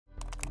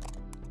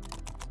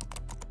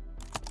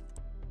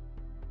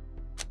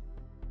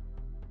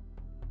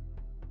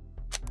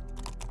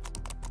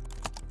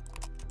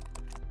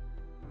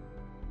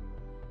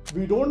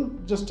We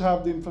don't just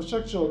have the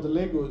infrastructure or the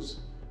Legos,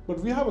 but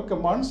we have a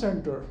command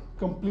center,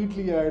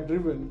 completely AI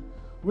driven,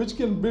 which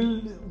can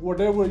build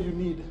whatever you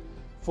need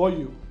for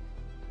you.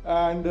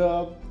 And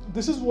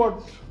this is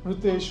what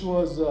Ritesh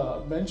was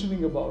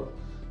mentioning about,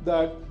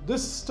 that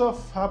this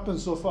stuff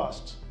happens so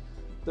fast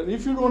that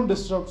if you don't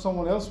disrupt,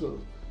 someone else will.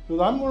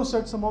 Because I'm going to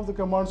set some of the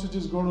commands which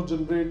is going to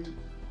generate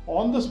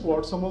on the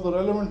spot some of the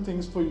relevant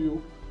things for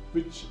you,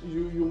 which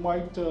you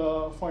might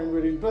find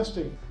very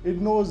interesting.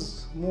 It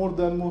knows more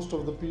than most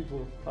of the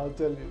people, I'll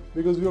tell you,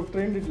 because we have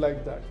trained it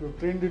like that. We've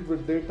trained it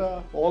with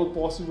data, all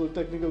possible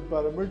technical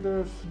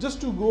parameters.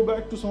 Just to go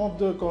back to some of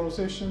the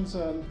conversations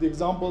and the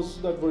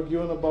examples that were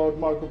given about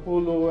Marco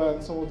Polo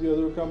and some of the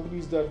other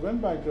companies that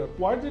went bankrupt.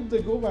 Why did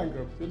they go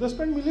bankrupt? They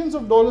spent millions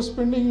of dollars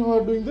spending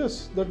doing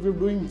this that we're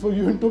doing for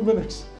you in 2 minutes.